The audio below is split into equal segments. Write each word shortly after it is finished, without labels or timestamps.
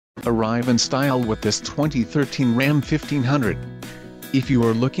Arrive in style with this 2013 Ram 1500. If you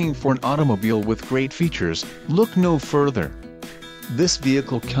are looking for an automobile with great features, look no further. This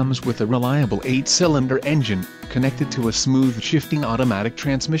vehicle comes with a reliable 8-cylinder engine, connected to a smooth shifting automatic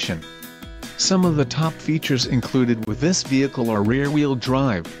transmission. Some of the top features included with this vehicle are rear-wheel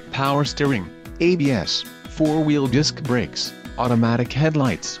drive, power steering, ABS, 4-wheel disc brakes, automatic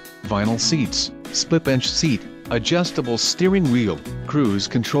headlights, vinyl seats, split-bench seat, adjustable steering wheel, cruise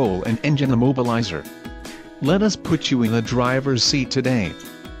control and engine immobilizer. Let us put you in the driver's seat today.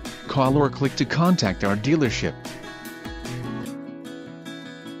 Call or click to contact our dealership.